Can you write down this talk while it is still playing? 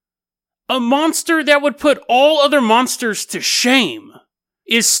a monster that would put all other monsters to shame,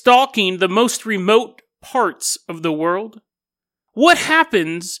 is stalking the most remote parts of the world? What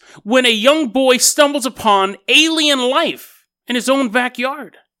happens when a young boy stumbles upon alien life in his own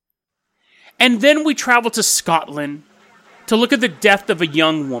backyard? And then we travel to Scotland to look at the death of a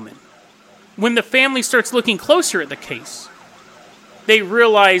young woman. When the family starts looking closer at the case, they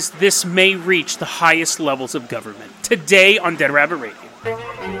realize this may reach the highest levels of government. Today on Dead Rabbit Radio.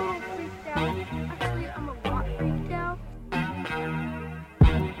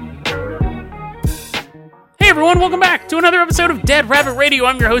 Hey everyone, welcome back to another episode of Dead Rabbit Radio.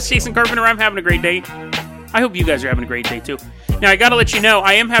 I'm your host, Jason Carpenter. I'm having a great day. I hope you guys are having a great day too. Now, I gotta let you know,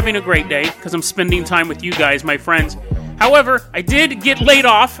 I am having a great day because I'm spending time with you guys, my friends. However, I did get laid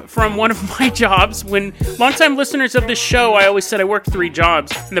off from one of my jobs. When longtime listeners of this show, I always said I worked 3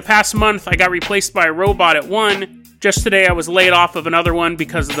 jobs. In the past month, I got replaced by a robot at one. Just today, I was laid off of another one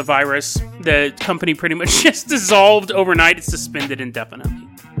because of the virus. The company pretty much just dissolved overnight. It's suspended indefinitely.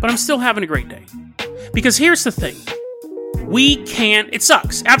 But I'm still having a great day. Because here's the thing. It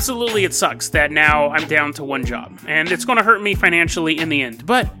sucks. Absolutely it sucks that now I'm down to 1 job. And it's going to hurt me financially in the end.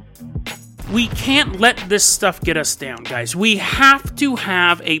 But we can't let this stuff get us down, guys. We have to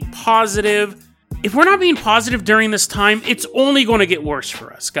have a positive. If we're not being positive during this time, it's only going to get worse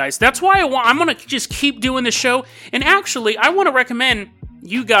for us, guys. That's why I'm going to just keep doing the show. And actually, I want to recommend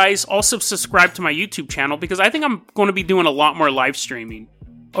you guys also subscribe to my YouTube channel because I think I'm going to be doing a lot more live streaming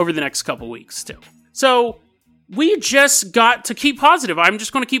over the next couple weeks, too. So we just got to keep positive. I'm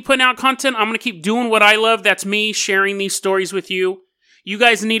just going to keep putting out content. I'm going to keep doing what I love. That's me sharing these stories with you. You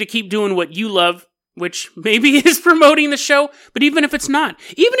guys need to keep doing what you love, which maybe is promoting the show, but even if it's not,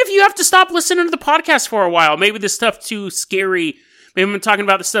 even if you have to stop listening to the podcast for a while, maybe this stuff's too scary, maybe I'm talking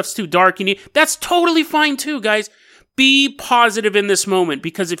about the stuff's too dark, that's totally fine too, guys. Be positive in this moment,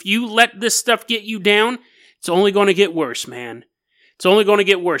 because if you let this stuff get you down, it's only going to get worse, man. It's only going to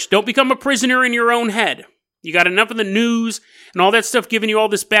get worse. Don't become a prisoner in your own head. You got enough of the news and all that stuff giving you all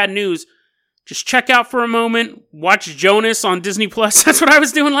this bad news. Just check out for a moment, watch Jonas on Disney+. That's what I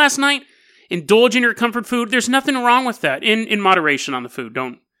was doing last night. Indulge in your comfort food. There's nothing wrong with that. In moderation on the food.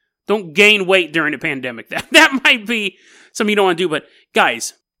 Don't gain weight during a pandemic. That might be something you don't want to do, but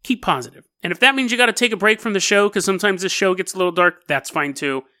guys, keep positive. And if that means you got to take a break from the show because sometimes this show gets a little dark, that's fine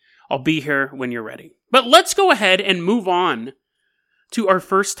too. I'll be here when you're ready. But let's go ahead and move on to our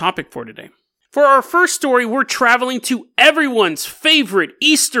first topic for today. For our first story, we're traveling to everyone's favorite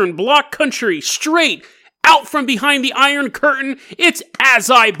Eastern Bloc country, straight out from behind the Iron Curtain. It's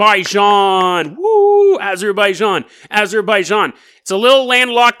Azerbaijan. Woo! Azerbaijan. It's a little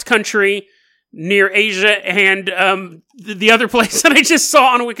landlocked country near Asia and the other place that I just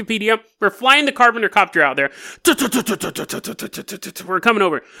saw on Wikipedia. We're flying the Carpenter copter out there. We're coming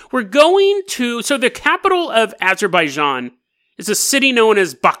over. We're going to... So the capital of Azerbaijan is a city known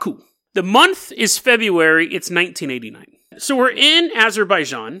as Baku. The month is February, it's 1989. So we're in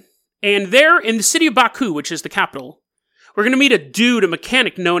Azerbaijan, and there in the city of Baku, which is the capital, we're going to meet a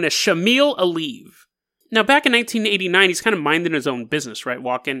mechanic known as Shamil Aliyev. Now, back in 1989, he's kind of minding his own business, right?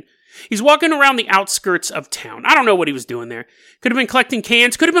 He's walking around the outskirts of town. I don't know what he was doing there. Could have been collecting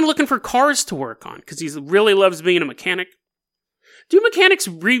cans, could have been looking for cars to work on, because he really loves being a mechanic. Do mechanics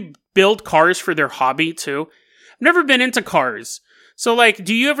rebuild cars for their hobby, too? I've never been into cars. So,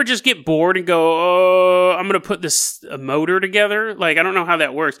 do you ever just get bored and go, I'm going to put this motor together? I don't know how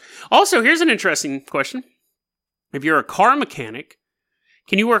that works. Also, here's an interesting question. If you're a car mechanic,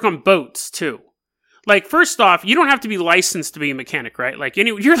 can you work on boats, too? First off, you don't have to be licensed to be a mechanic, right?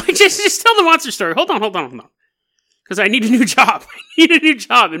 You're just tell the monster story. Hold on. Because I need a new job.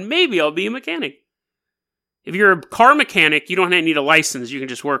 And maybe I'll be a mechanic. If you're a car mechanic, you don't need a license. You can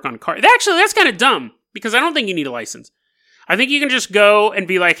just work on cars. Actually, that's kind of dumb, because I don't think you need a license. I think you can just go and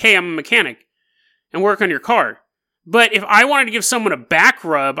be like, hey, I'm a mechanic, and work on your car. But if I wanted to give someone a back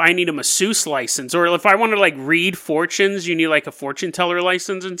rub, I need a masseuse license. Or if I want to, read fortunes, you need, a fortune teller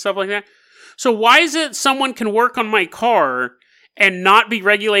license and stuff like that. So why is it someone can work on my car and not be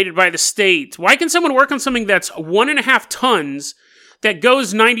regulated by the state? Why can someone work on something that's 1.5 tons that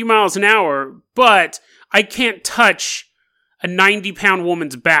goes 90 miles an hour, but I can't touch a 90-pound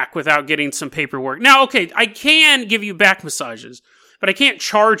woman's back without getting some paperwork? Now, okay, I can give you back massages, but I can't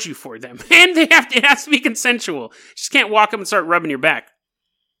charge you for them. And it has to be consensual. You just can't walk up and start rubbing your back.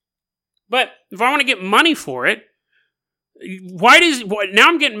 But if I want to get money for it, now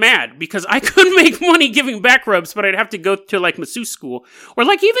I'm getting mad, because I could make money giving back rubs, but I'd have to go to masseuse school, or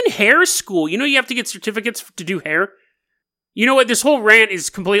even hair school. You have to get certificates to do hair. You know what? This whole rant is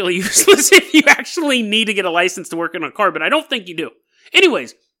completely useless if you actually need to get a license to work in a car, but I don't think you do.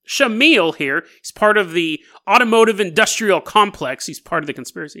 Anyways, Shamil here, he's part of the automotive industrial complex. He's part of the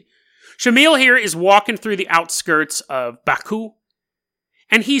conspiracy. Shamil here is walking through the outskirts of Baku,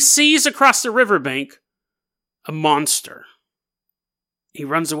 and he sees across the riverbank a monster. He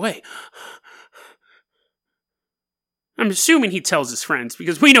runs away. I'm assuming he tells his friends,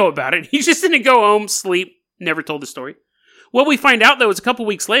 because we know about it. He just didn't go home, sleep, never told the story. What we find out, though, is a couple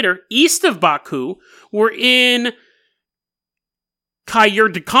weeks later, east of Baku, we're in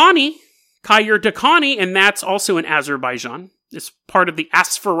Kayırdakani, and that's also in Azerbaijan. It's part of the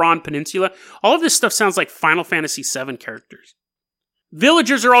Asfaran Peninsula. All of this stuff sounds like Final Fantasy VII characters.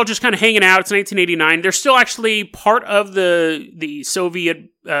 Villagers are all just kind of hanging out. It's 1989. They're still actually part of the Soviet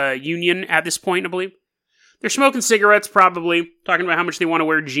Union at this point, I believe. They're smoking cigarettes, probably, talking about how much they want to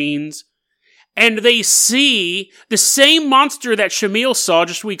wear jeans. And they see the same monster that Shamil saw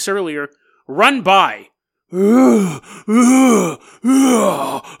just weeks earlier run by. And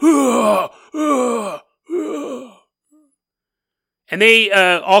they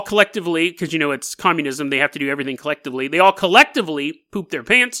all collectively, because it's communism, they have to do everything collectively. They all collectively poop their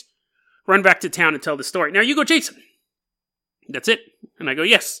pants, run back to town and tell the story. Now you go, Jason. That's it. And I go,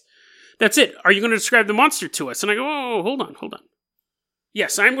 yes. That's it. Are you going to describe the monster to us? And I go, oh, hold on.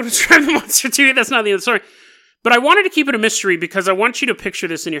 Yes, I'm going to describe the monster to you. That's not the end of the story. But I wanted to keep it a mystery because I want you to picture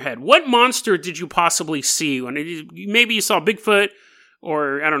this in your head. What monster did you possibly see? Maybe you saw Bigfoot,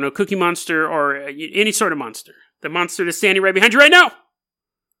 or, I don't know, Cookie Monster, or any sort of monster. The monster that's standing right behind you right now.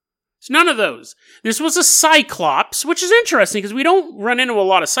 It's none of those. This was a Cyclops, which is interesting because we don't run into a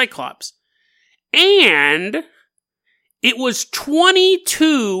lot of Cyclops. And it was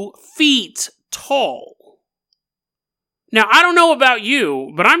 22 feet tall. Now, I don't know about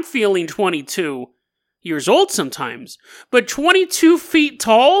you, but I'm feeling 22 years old sometimes. But 22 feet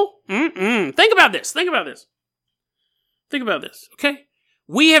tall? Think about this, okay?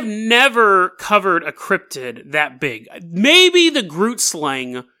 We have never covered a cryptid that big. Maybe the Groot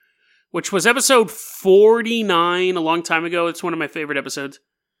Slang, which was episode 49 a long time ago. It's one of my favorite episodes.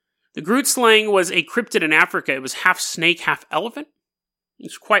 The Groot Slang was a cryptid in Africa. It was half snake, half elephant.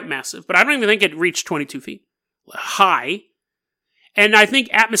 It's quite massive, but I don't even think it reached 22 feet high. And I think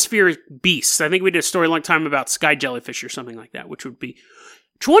atmospheric beasts. I think we did a story a long time about sky jellyfish or something like that, which would be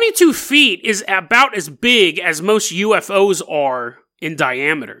 22 feet is about as big as most UFOs are in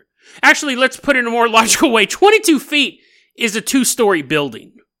diameter. Actually, let's put it in a more logical way. 22 feet is a 2-story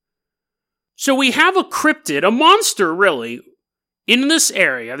building. So we have a cryptid, a monster really, in this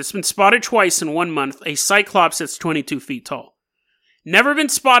area that's been spotted twice in 1 month, a Cyclops that's 22 feet tall. Never been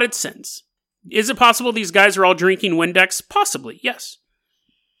spotted since. Is it possible these guys are all drinking Windex? Possibly, yes.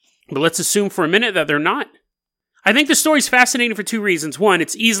 But let's assume for a minute that they're not. I think the story's fascinating for 2 reasons. 1,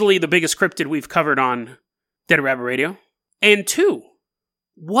 it's easily the biggest cryptid we've covered on Dead Rabbit Radio. And 2,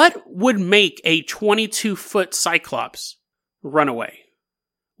 what would make a 22-foot Cyclops run away?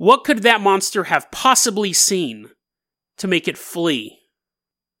 What could that monster have possibly seen to make it flee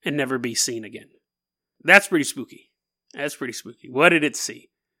and never be seen again? That's pretty spooky. What did it see?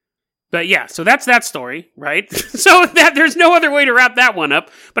 But yeah, so that's that story, right? So that there's no other way to wrap that one up.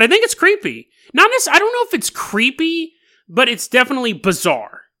 But I think it's creepy. I don't know if it's creepy, but it's definitely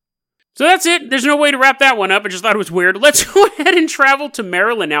bizarre. So that's it. There's no way to wrap that one up. I just thought it was weird. Let's go ahead and travel to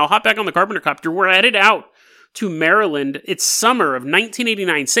Maryland now. Hop back on the Carpenter Copter. We're headed out to Maryland. It's summer of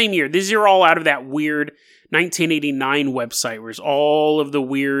 1989, same year. These are all out of that weird 1989 website where there's all of the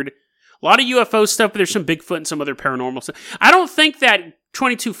weird, a lot of UFO stuff, but there's some Bigfoot and some other paranormal stuff. I don't think that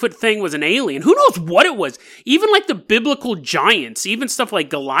 22-foot thing was an alien. Who knows what it was? Even like the biblical giants, even stuff like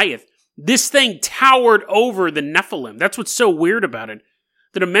Goliath, this thing towered over the Nephilim. That's what's so weird about it.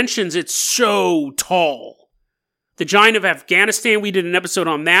 The dimensions, it's so tall. The giant of Afghanistan, we did an episode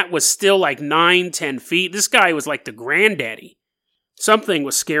on that, was still like 9-10 feet. This guy was like the granddaddy. Something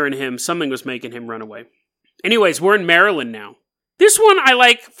was scaring him. Something was making him run away. Anyways, we're in Maryland now. This one I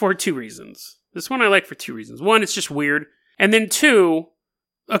like for 2 reasons. 1, it's just weird. And then 2,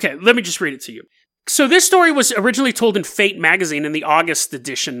 okay, let me just read it to you. So this story was originally told in Fate magazine in the August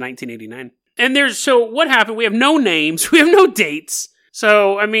edition, 1989. And so what happened? We have no names. We have no dates.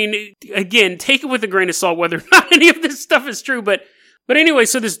 So, I mean, again, take it with a grain of salt whether or not any of this stuff is true. But anyway,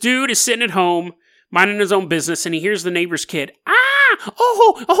 so this dude is sitting at home, minding his own business, and he hears the neighbor's kid.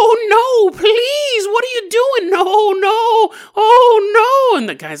 Oh no, please, what are you doing? No, oh no. And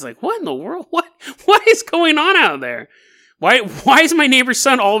the guy's like, what in the world? What is going on out there? Why is my neighbor's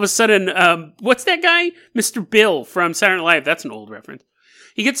son all of a sudden, what's that guy? Mr. Bill from Saturday Night Live. That's an old reference.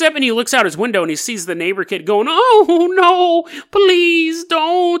 He gets up and he looks out his window and he sees the neighbor kid going, oh no, please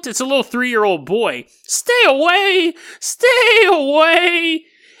don't. It's a little 3-year-old boy. Stay away.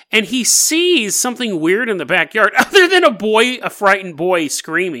 And he sees something weird in the backyard other than a frightened boy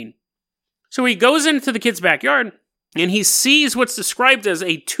screaming. So he goes into the kid's backyard and he sees what's described as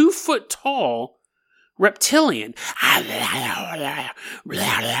a 2-foot tall reptilian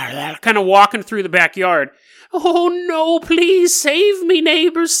kind of walking through the backyard. Oh no, please save me,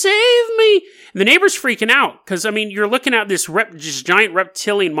 neighbors, save me. And the neighbor's freaking out because, you're looking at this giant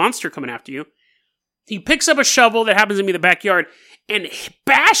reptilian monster coming after you. He picks up a shovel that happens to be in the backyard and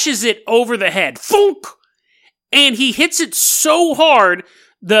bashes it over the head. Thunk! And he hits it so hard,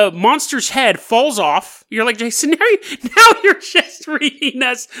 the monster's head falls off. You're like, Jason, now you're just reading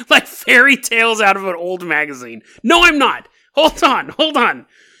us like fairy tales out of an old magazine. No, I'm not. Hold on.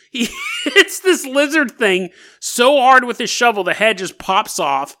 He hits this lizard thing so hard with his shovel, the head just pops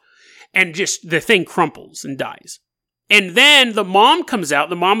off and just the thing crumples and dies. And then the mom comes out,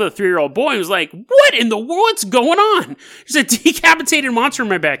 the mom of the 3-year-old boy, and was like, what in the world? What's going on? There's a decapitated monster in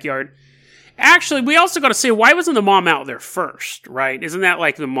my backyard. Actually, we also got to say, why wasn't the mom out there first, right? Isn't that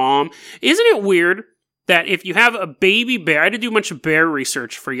like the mom? Isn't it weird that if you have a baby bear, I had to do a bunch of bear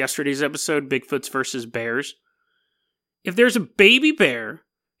research for yesterday's episode, Bigfoots versus Bears. If there's a baby bear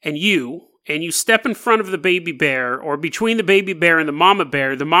and you step in front of the baby bear or between the baby bear and the mama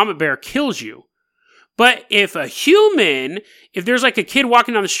bear kills you. But if there's like a kid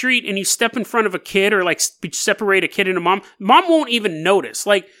walking down the street and you step in front of a kid or like separate a kid and a mom won't even notice.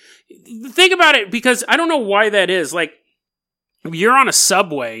 Like, think about it, because I don't know why that is. Like, you're on a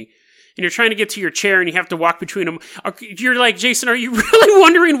subway and you're trying to get to your chair and you have to walk between them. You're like, Jason, are you really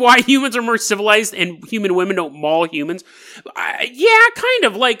wondering why humans are more civilized and human women don't maul humans? Yeah, kind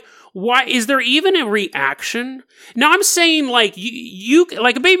of. Like, why is there even a reaction? Now, I'm saying like you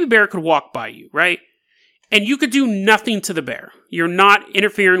like a baby bear could walk by you, right? And you could do nothing to the bear. You're not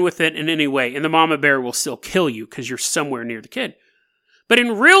interfering with it in any way. And the mama bear will still kill you because you're somewhere near the kid. But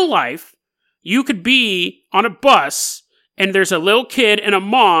in real life, you could be on a bus and there's a little kid and a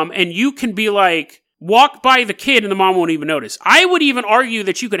mom, and you can be like, walk by the kid and the mom won't even notice. I would even argue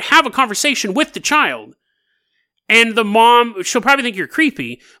that you could have a conversation with the child and the mom, she'll probably think you're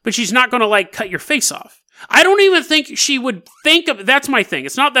creepy, but she's not going to like cut your face off. I don't even think she would think of, that's my thing.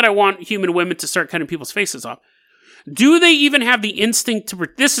 It's not that I want human women to start cutting people's faces off. Do they even have the instinct to,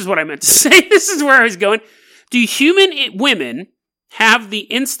 this is what I meant to say. This is where I was going. Do human women have the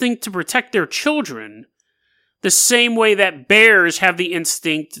instinct to protect their children the same way that bears have the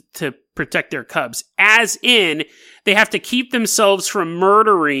instinct to protect their cubs? As in, they have to keep themselves from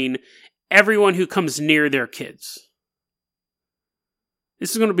murdering everyone who comes near their kids.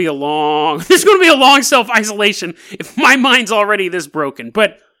 This is going to be a long self-isolation if my mind's already this broken.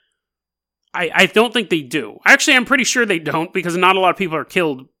 But I don't think they do. Actually, I'm pretty sure they don't, because not a lot of people are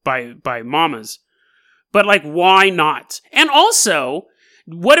killed by mamas. But like, why not? And also,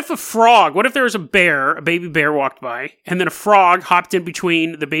 what if there was a baby bear walked by, and then a frog hopped in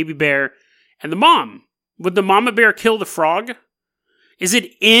between the baby bear and the mom? Would the mama bear kill the frog? Is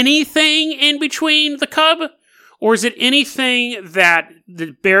it anything in between the cub? Or is it anything that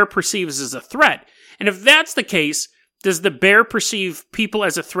the bear perceives as a threat? And if that's the case, does the bear perceive people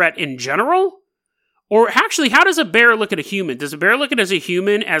as a threat in general? Or actually, how does a bear look at a human? Does a bear look at us as a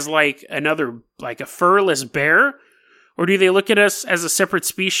human as like another, like a furless bear? Or do they look at us as a separate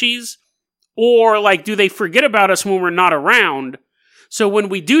species? Or like, do they forget about us when we're not around? So when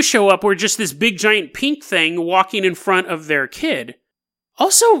we do show up, we're just this big giant pink thing walking in front of their kid.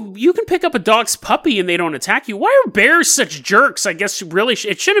 Also, you can pick up a dog's puppy and they don't attack you. Why are bears such jerks? I guess really,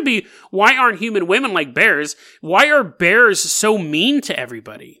 it shouldn't be, why aren't human women like bears? Why are bears so mean to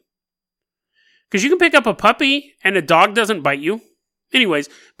everybody? Because you can pick up a puppy and a dog doesn't bite you. Anyways,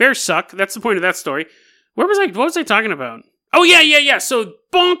 bears suck. That's the point of that story. What was I talking about? Oh, yeah. So,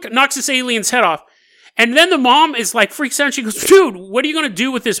 bonk, knocks this alien's head off. And then the mom is like, freaks out. She goes, dude, what are you going to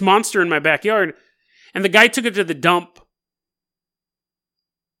do with this monster in my backyard? And the guy took it to the dump.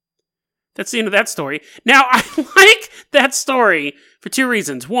 That's the end of that story. Now, I like that story for two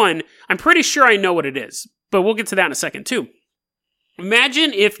reasons. One, I'm pretty sure I know what it is, but we'll get to that in a second, too.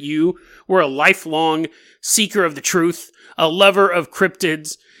 Imagine if you were a lifelong seeker of the truth, a lover of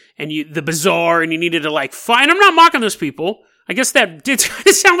cryptids, and the bizarre, and you needed to find. I'm not mocking those people. I guess that did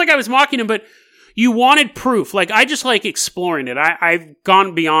sound like I was mocking them, but you wanted proof. I just like exploring it. I've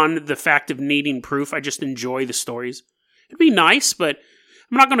gone beyond the fact of needing proof. I just enjoy the stories. It'd be nice, but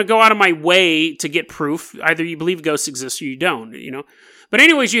I'm not going to go out of my way to get proof. Either you believe ghosts exist or you don't, But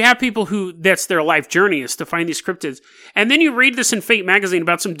anyways, you have people who, that's their life journey, is to find these cryptids. And then you read this in Fate magazine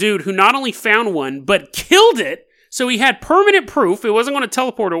about some dude who not only found one, but killed it. So he had permanent proof. It wasn't going to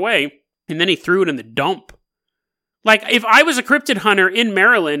teleport away. And then he threw it in the dump. Like, if I was a cryptid hunter in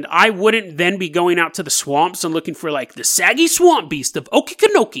Maryland, I wouldn't then be going out to the swamps and looking for, like, the saggy swamp beast of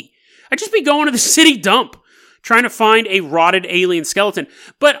Okefenokee. I'd just be going to the city dump, trying to find a rotted alien skeleton.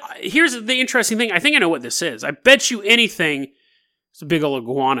 But here's the interesting thing. I think I know what this is. I bet you anything it's a big old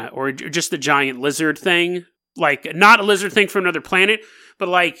iguana or just a giant lizard thing. Like, not a lizard thing from another planet, but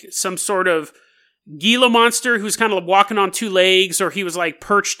like some sort of Gila monster who's kind of walking on two legs, or he was, like,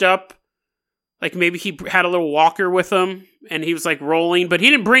 perched up. Like, maybe he had a little walker with him, and he was, like, rolling, but he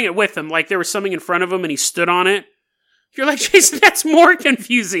didn't bring it with him. Like, there was something in front of him, and he stood on it. You're like, Jason, that's more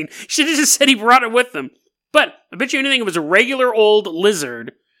confusing. You should have just said he brought it with him. But I bet you anything it was a regular old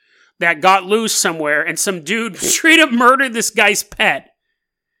lizard that got loose somewhere, and some dude straight up murdered this guy's pet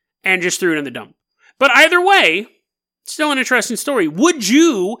and just threw it in the dump. But either way, still an interesting story. Would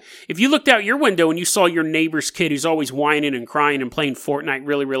you, if you looked out your window and you saw your neighbor's kid who's always whining and crying and playing Fortnite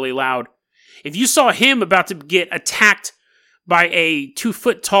really, really loud, if you saw him about to get attacked by a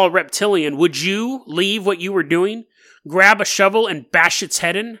 2-foot-tall reptilian, would you leave what you were doing, grab a shovel, and bash its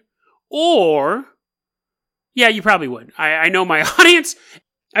head in? Or, yeah, you probably would. I know my audience.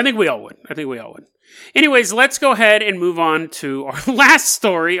 I think we all would. Anyways, let's go ahead and move on to our last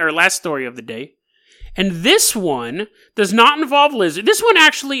story of the day. And this one does not involve lizard. This one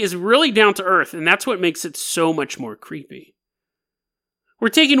actually is really down to earth, and that's what makes it so much more creepy. We're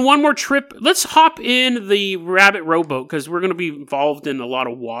taking one more trip. Let's hop in the rabbit rowboat because we're going to be involved in a lot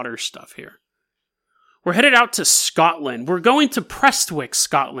of water stuff here. We're headed out to Scotland. We're going to Prestwick,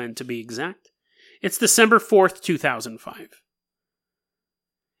 Scotland, to be exact. It's December 4th, 2005.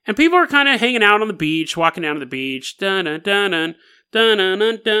 And people are kind of hanging out on the beach, walking down to the beach. Dun-dun-dun-dun,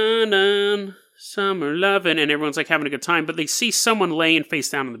 dun-dun-dun-dun-dun, summer lovin', and everyone's like having a good time, but they see someone laying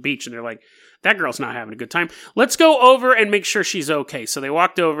face down on the beach, and they're like, that girl's not having a good time. Let's go over and make sure she's okay. So they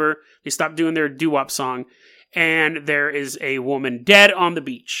walked over, they stopped doing their doo-wop song, and there is a woman dead on the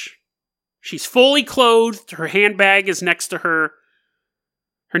beach. She's fully clothed, her handbag is next to her.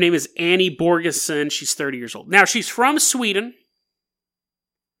 Her name is Annie Borgeson, she's 30 years old. Now, she's from Sweden.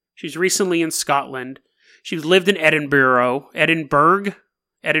 She's recently in Scotland. She's lived in Edinburgh, I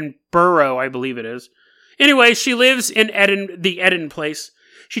believe it is. Anyway, she lives in the Eden place.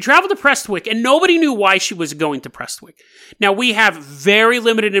 She traveled to Prestwick, and nobody knew why she was going to Prestwick. Now, we have very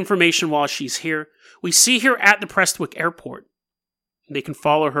limited information while she's here. We see her at the Prestwick airport. They can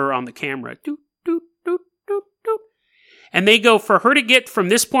follow her on the camera. Doot, doot, doot, doot, doot. And they go, for her to get from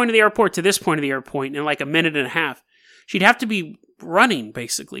this point of the airport to this point of the airport in like a minute and a half, she'd have to be running,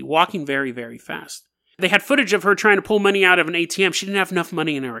 basically, walking very, very fast. They had footage of her trying to pull money out of an ATM. She didn't have enough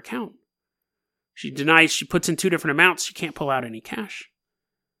money in her account. She denies she puts in 2 different amounts. She can't pull out any cash.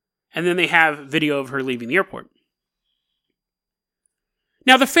 And then they have video of her leaving the airport.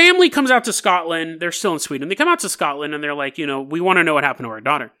 Now, the family comes out to Scotland. They're still in Sweden. They come out to Scotland, and they're like, we want to know what happened to our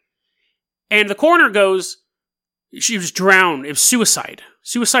daughter. And the coroner goes, she was drowned. It was suicide.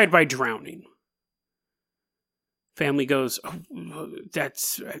 Suicide by drowning. Family goes,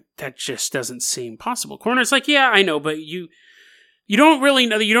 that just doesn't seem possible. Coroner's like, yeah, I know, but you don't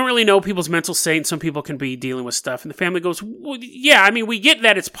really know people's mental state, and some people can be dealing with stuff. And the family goes, well, yeah, I mean, we get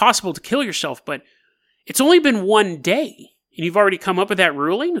that it's possible to kill yourself, but it's only been 1 day, and you've already come up with that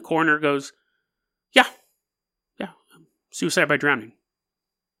ruling? The coroner goes, yeah, suicide by drowning.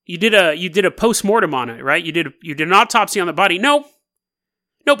 You did a post-mortem on it, right? You did an autopsy on the body. Nope,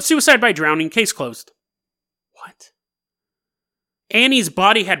 suicide by drowning, case closed. What? Annie's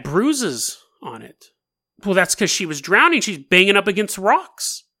body had bruises on it. Well, that's because she was drowning. She's banging up against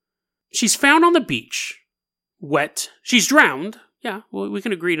rocks. She's found on the beach, wet. She's drowned. Yeah, well, we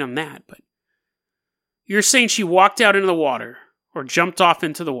can agree on that, but you're saying she walked out into the water or jumped off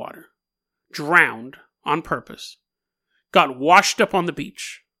into the water, drowned on purpose, got washed up on the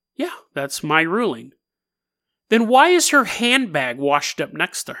beach. Yeah, that's my ruling. Then why is her handbag washed up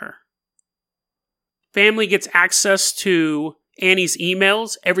next to her? Family gets access to Annie's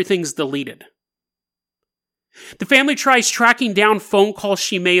emails. Everything's deleted. The family tries tracking down phone calls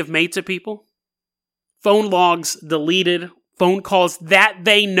she may have made to people. Phone logs deleted. Phone calls that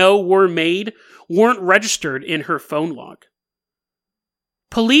they know were made weren't registered in her phone log.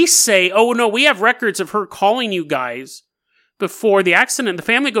 Police say, oh no, we have records of her calling you guys before the accident. The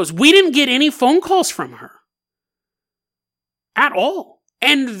family goes, we didn't get any phone calls from her. At all.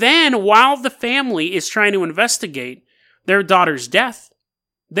 And then, while the family is trying to investigate their daughter's death,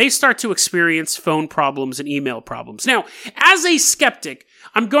 they start to experience phone problems and email problems. Now, as a skeptic,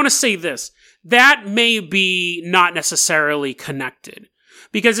 I'm going to say this. That may be not necessarily connected.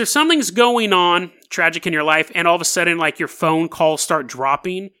 Because if something's going on, tragic in your life, and all of a sudden, like, your phone calls start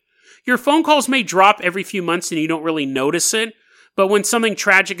dropping, Your phone calls may drop every few months and you don't really notice it, but when something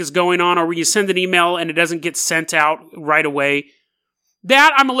tragic is going on or when you send an email and it doesn't get sent out right away,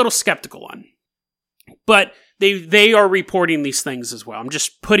 that I'm a little skeptical on. But they are reporting these things as well. I'm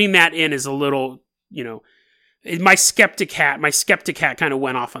just putting that in as a little, my skeptic hat kind of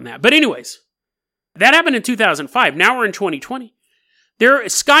went off on that. But anyways, that happened in 2005. Now we're in 2020. There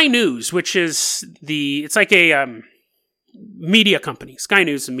is Sky News, which is it's like a media company. Sky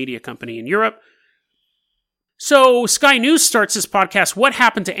News is a media company in Europe. So Sky News starts this podcast, What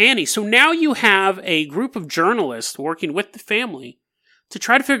Happened to Annie? So now you have a group of journalists working with the family to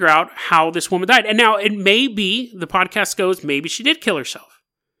try to figure out how this woman died. And now it may be, the podcast goes, maybe she did kill herself.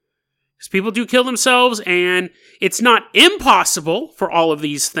 Because people do kill themselves, and it's not impossible for all of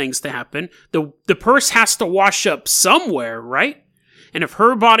these things to happen. The purse has to wash up somewhere, right? And if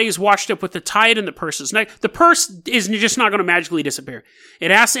her body is washed up with the tide in the purse's neck, the purse is just not going to magically disappear.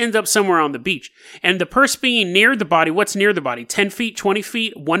 It has to end up somewhere on the beach. And the purse being near the body, what's near the body? 10 feet, 20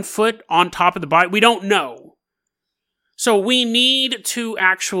 feet, 1 foot on top of the body? We don't know. So we need to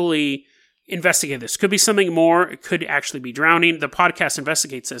actually investigate this. Could be something more. It could actually be drowning. The podcast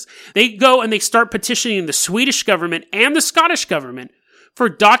investigates this. They go and they start petitioning the Swedish government and the Scottish government for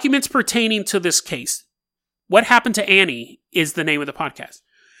documents pertaining to this case. What Happened to Annie is the name of the podcast.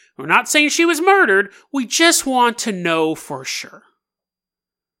 We're not saying she was murdered. We just want to know for sure.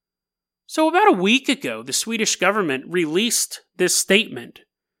 So about a week ago, the Swedish government released this statement.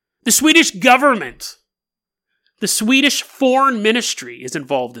 The Swedish government, the Swedish Foreign Ministry is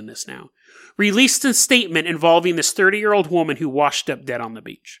involved in this now, released a statement involving this 30-year-old woman who washed up dead on the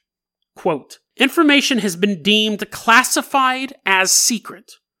beach. Quote, information has been deemed classified as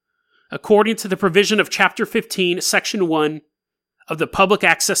secret, according to the provision of Chapter 15, Section 1 of the Public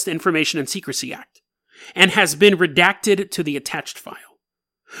Access to Information and Secrecy Act, and has been redacted to the attached file.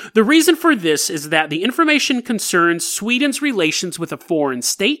 The reason for this is that the information concerns Sweden's relations with a foreign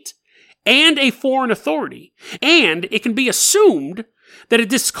state and a foreign authority, and it can be assumed that a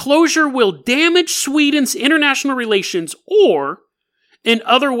disclosure will damage Sweden's international relations or in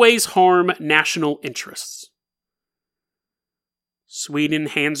other ways harm national interests. Sweden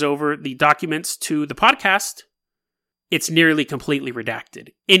hands over the documents to the podcast. It's nearly completely redacted,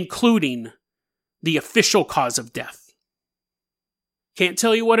 including the official cause of death. Can't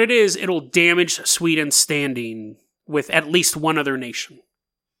tell you what it is. It'll damage Sweden's standing with at least one other nation.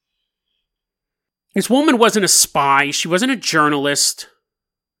 This woman wasn't a spy. She wasn't a journalist.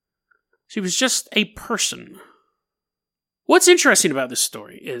 She was just a person. What's interesting about this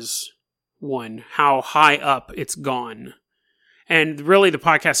story is, one, how high up it's gone. And really, the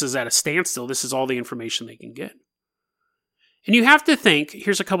podcast is at a standstill. This is all the information they can get. And you have to think,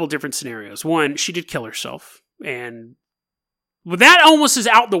 here's a couple different scenarios. One, she did kill herself. And that almost is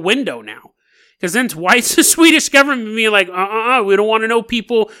out the window now. Because then why is the Swedish government being like, we don't want to know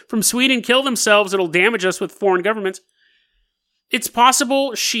people from Sweden kill themselves. It'll damage us with foreign governments. It's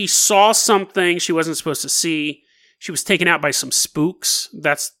possible she saw something she wasn't supposed to see. She was taken out by some spooks.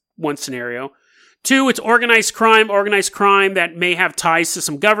 That's one scenario. Two, it's organized crime that may have ties to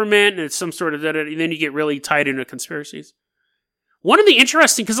some government, and it's some sort of, and then you get really tied into conspiracies. One of the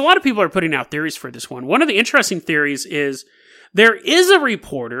interesting, because a lot of people are putting out theories for this one. One of the interesting theories is there is a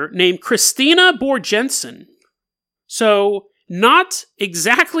reporter named Christina Borgensen. So, not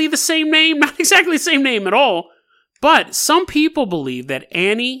exactly the same name at all, but some people believe that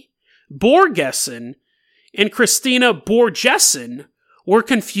Annie Borgeson and Christina Borgeson were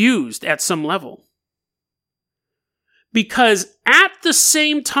confused at some level. Because at the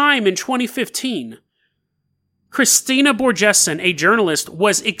same time in 2015, Christina Borgeson, a journalist,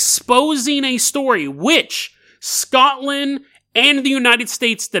 was exposing a story which Scotland and the United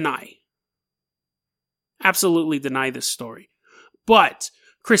States deny. Absolutely deny this story. But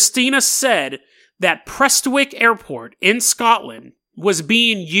Christina said that Prestwick Airport in Scotland was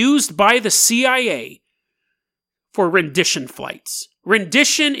being used by the CIA for rendition flights.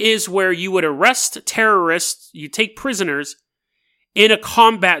 Rendition is where you would arrest terrorists, you take prisoners in a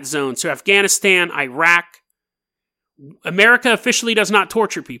combat zone. So Afghanistan, Iraq. America officially does not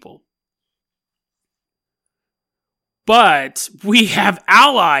torture people. But we have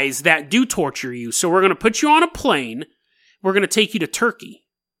allies that do torture you. So we're going to put you on a plane. We're going to take you to Turkey.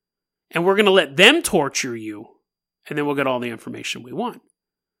 And we're going to let them torture you. And then we'll get all the information we want.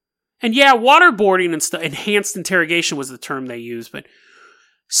 And yeah, waterboarding and stuff, enhanced interrogation was the term they used, but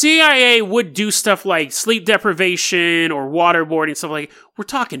CIA would do stuff like sleep deprivation or waterboarding, stuff like, we're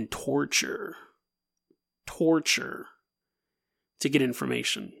talking torture. Torture to get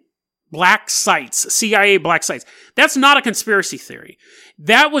information. Black sites, CIA black sites. That's not a conspiracy theory.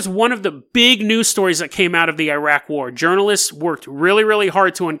 That was one of the big news stories that came out of the Iraq War. Journalists worked really, really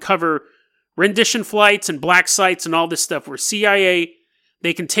hard to uncover rendition flights and black sites and all this stuff where CIA,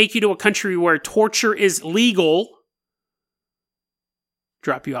 they can take you to a country where torture is legal,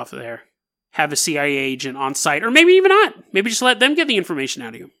 drop you off of there, have a CIA agent on site, or maybe even not. Maybe just let them get the information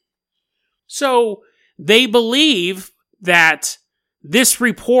out of you. So they believe that this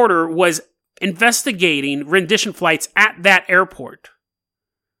reporter was investigating rendition flights at that airport.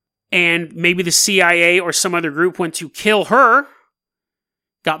 And maybe the CIA or some other group went to kill her,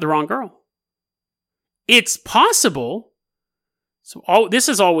 got the wrong girl. It's possible. So this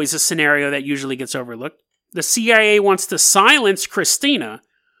is always a scenario that usually gets overlooked. The CIA wants to silence Christina,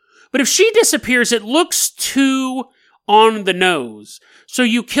 but if she disappears, it looks too on the nose. So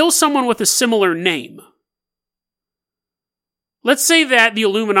you kill someone with a similar name. Let's say that the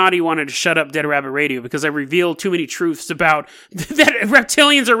Illuminati wanted to shut up Dead Rabbit Radio because I revealed too many truths about that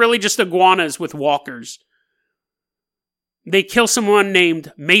reptilians are really just iguanas with walkers. They kill someone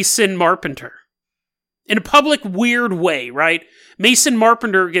named Mason Marpenter. In a public, weird way, right? Mason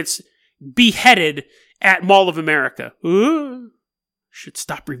Marpenter gets beheaded at Mall of America. Ooh, should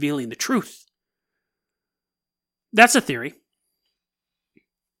stop revealing the truth. That's a theory.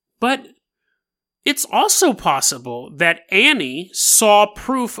 But it's also possible that Annie saw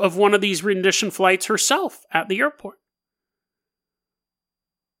proof of one of these rendition flights herself at the airport.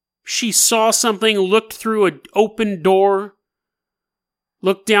 She saw something, looked through an open door,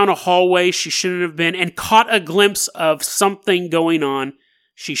 looked down a hallway she shouldn't have been, and caught a glimpse of something going on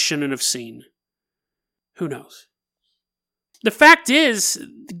she shouldn't have seen. Who knows? The fact is,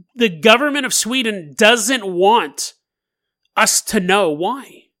 the government of Sweden doesn't want us to know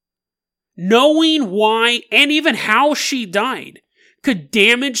why. Knowing why and even how she died could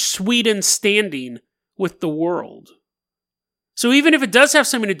damage Sweden's standing with the world. So even if it does have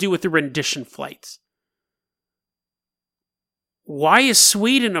something to do with the rendition flights, why is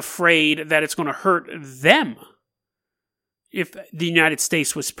Sweden afraid that it's going to hurt them if the United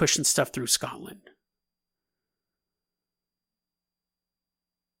States was pushing stuff through Scotland?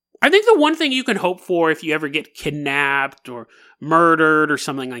 I think the one thing you can hope for if you ever get kidnapped or murdered or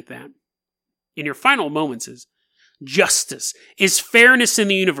something like that, in your final moments, is justice, is fairness in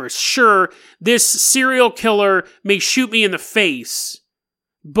the universe. Sure, this serial killer may shoot me in the face,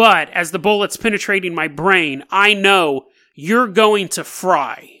 but as the bullet's penetrating my brain, I know you're going to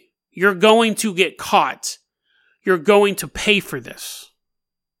fry. You're going to get caught. You're going to pay for this.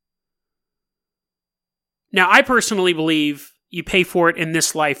 Now, I personally believe you pay for it in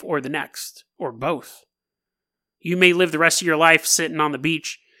this life or the next, or both. You may live the rest of your life sitting on the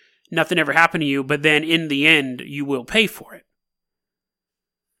beach, nothing ever happened to you, but then in the end, you will pay for it.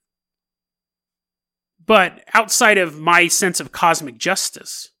 But outside of my sense of cosmic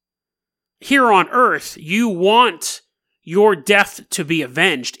justice, here on Earth, you want your death to be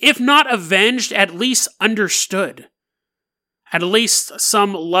avenged. If not avenged, at least understood. At least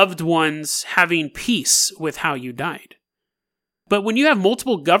some loved ones having peace with how you died. But when you have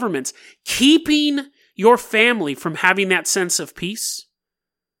multiple governments keeping your family from having that sense of peace,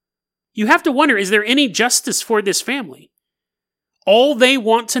 you have to wonder, is there any justice for this family? All they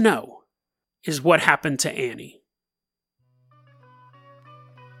want to know is what happened to Annie.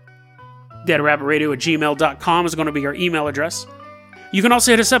 DeadRabbitRadio@gmail.com is going to be our email address. You can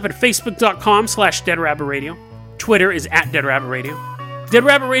also hit us up at Facebook.com/DeadRabbitRadio. Twitter is @DeadRabbitRadio. Dead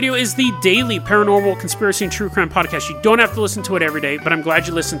Rabbit Radio is the daily paranormal, conspiracy, and true crime podcast. You don't have to listen to it every day, but I'm glad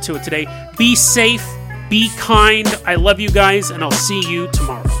you listened to it today. Be safe, be kind. I love you guys, and I'll see you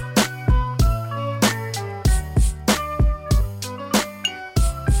tomorrow.